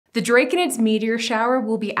The Draconids meteor shower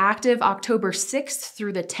will be active October 6th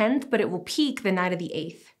through the 10th, but it will peak the night of the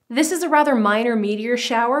 8th. This is a rather minor meteor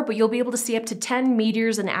shower, but you'll be able to see up to 10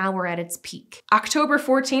 meteors an hour at its peak. October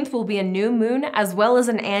 14th will be a new moon, as well as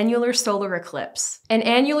an annular solar eclipse. An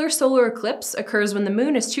annular solar eclipse occurs when the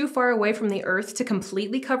moon is too far away from the Earth to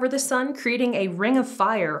completely cover the sun, creating a ring of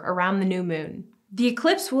fire around the new moon. The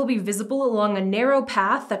eclipse will be visible along a narrow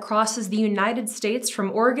path that crosses the United States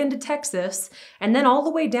from Oregon to Texas, and then all the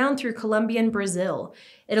way down through Colombia and Brazil.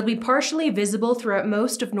 It'll be partially visible throughout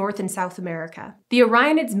most of North and South America. The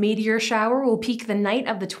Orionids meteor shower will peak the night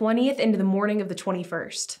of the 20th into the morning of the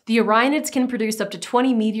 21st. The Orionids can produce up to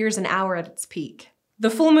 20 meteors an hour at its peak. The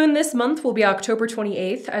full moon this month will be October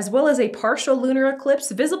 28th, as well as a partial lunar eclipse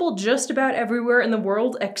visible just about everywhere in the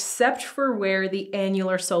world except for where the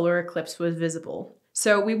annular solar eclipse was visible.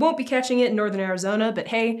 So we won't be catching it in northern Arizona, but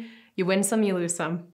hey, you win some, you lose some.